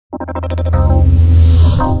If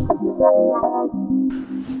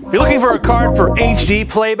you're looking for a card for HD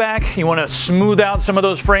playback, you want to smooth out some of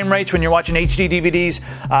those frame rates when you're watching HD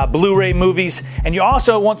DVDs, Blu-ray movies, and you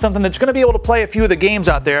also want something that's going to be able to play a few of the games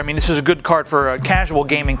out there. I mean, this is a good card for casual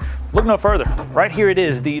gaming. Look no further. Right here it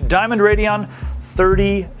is, the Diamond Radeon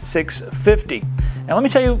 3650. Now let me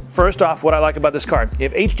tell you first off what I like about this card. You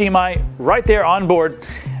have HDMI right there on board,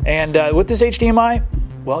 and with this HDMI,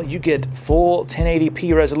 well, you get full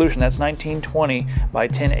 1080p resolution. That's 1920 by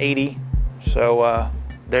 1080. So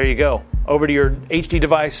there you go. Over to your HD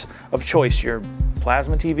device of choice, your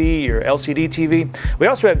plasma TV, your LCD TV. We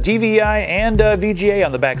also have DVI and VGA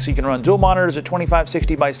on the back, so you can run dual monitors at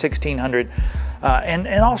 2560 by 1600. And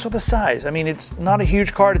also the size. I mean, it's not a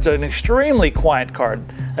huge card. It's an extremely quiet card.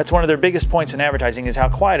 That's one of their biggest points in advertising, is how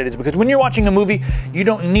quiet it is. Because when you're watching a movie, you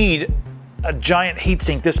don't need a giant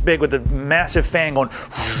heatsink this big with a massive fan going.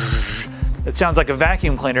 It sounds like a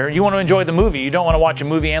vacuum cleaner. You want to enjoy the movie. You don't want to watch a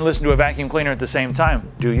movie and listen to a vacuum cleaner at the same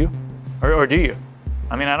time, do you? Or do you?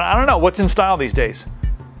 I mean, I don't know. What's in style these days?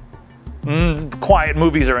 Quiet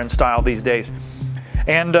movies are in style these days.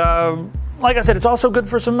 And like I said, it's also good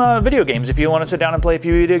for some video games. If you want to sit down and play a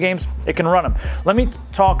few video games, it can run them. Let me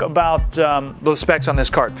talk about those specs on this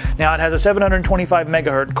card. Now, it has a 725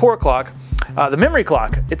 megahertz core clock. The memory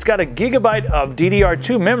clock, it's got a gigabyte of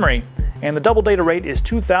DDR2 memory, and the double data rate is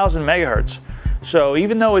 2000 megahertz. So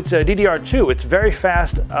even though it's a DDR2, it's very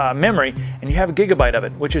fast memory, and you have a gigabyte of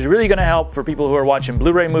it, which is really going to help for people who are watching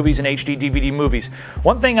Blu-ray movies and HD DVD movies.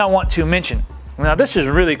 One thing I want to mention, now this is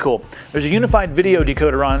really cool. There's a unified video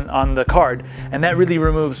decoder on the card, and that really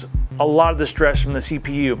removes a lot of the stress from the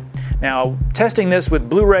CPU. Now, testing this with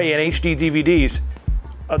Blu-ray and HD DVDs,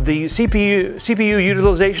 the CPU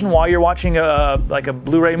utilization while you're watching like a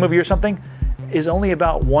Blu-ray movie or something is only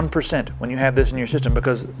about 1% when you have this in your system,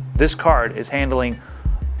 because this card is handling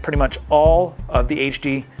pretty much all of the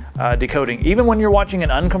HD decoding. Even when you're watching an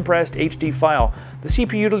uncompressed HD file, the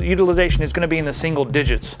CPU utilization is going to be in the single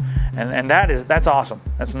digits, and that's awesome.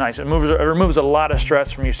 That's nice. It removes a lot of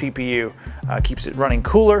stress from your CPU, keeps it running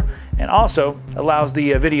cooler, and also allows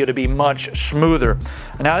the video to be much smoother.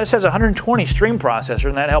 Now, this has a 120 stream processor,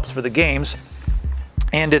 and that helps for the games.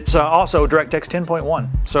 And it's also DirectX 10.1,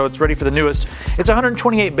 so it's ready for the newest. It's a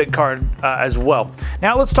 128-bit card as well.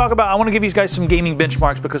 Now let's talk about, I want to give you guys some gaming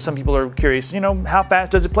benchmarks, because some people are curious, how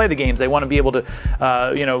fast does it play the games? They want to be able to,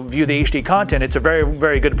 view the HD content. It's a very,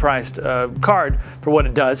 very good priced card for what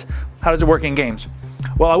it does. How does it work in games?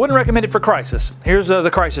 Well, I wouldn't recommend it for Crysis. Here's the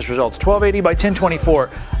Crysis results. 1280 by 1024.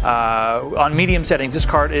 On medium settings, this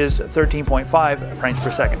card is 13.5 frames per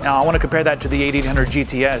second. Now, I want to compare that to the 8800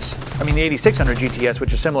 GTS. I mean, the 8600 GTS,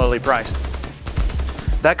 which is similarly priced.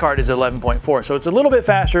 That card is 11.4, so it's a little bit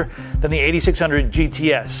faster than the 8600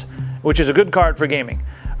 GTS, which is a good card for gaming.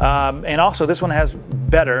 And also, this one has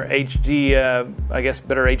better HD,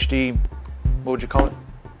 better HD, what would you call it?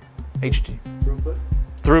 HD?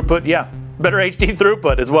 Throughput, yeah. Better HD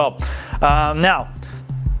throughput as well. Now,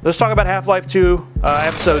 let's talk about Half-Life 2,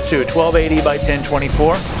 Episode 2, 1280 by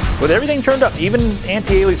 1024. With everything turned up, even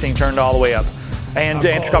anti-aliasing turned all the way up, and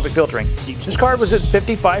anisotropic filtering. This card was at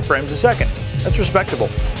 55 frames a second. That's respectable.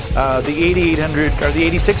 The 8600,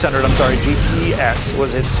 GTS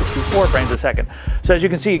was at 64 frames a second. So as you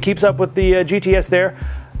can see, it keeps up with the GTS there.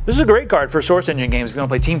 This is a great card for Source Engine games. If you want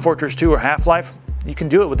to play Team Fortress 2 or Half-Life, you can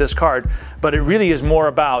do it with this card, but it really is more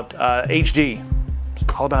about HD.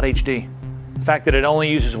 It's all about HD. The fact that it only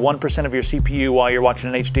uses 1% of your CPU while you're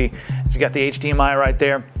watching an HD. It's got the HDMI right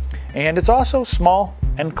there, and it's also small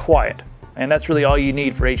and quiet. And that's really all you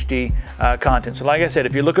need for HD content. So like I said,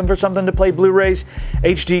 if you're looking for something to play Blu-rays,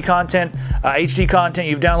 HD content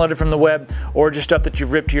you've downloaded from the web, or just stuff that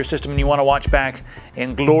you've ripped to your system and you want to watch back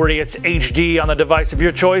in glorious HD on the device of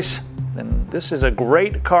your choice, then this is a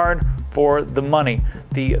great card for the money.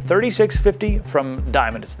 The 3650 from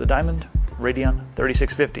Diamond. It's the Diamond Radeon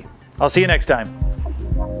 3650. I'll see you next time.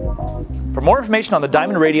 For more information on the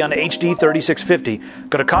Diamond Radeon HD 3650,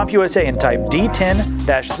 go to CompUSA and type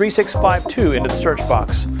D10-3652 into the search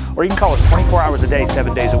box. Or you can call us 24 hours a day,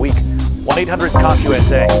 7 days a week.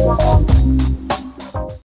 1-800-CompUSA.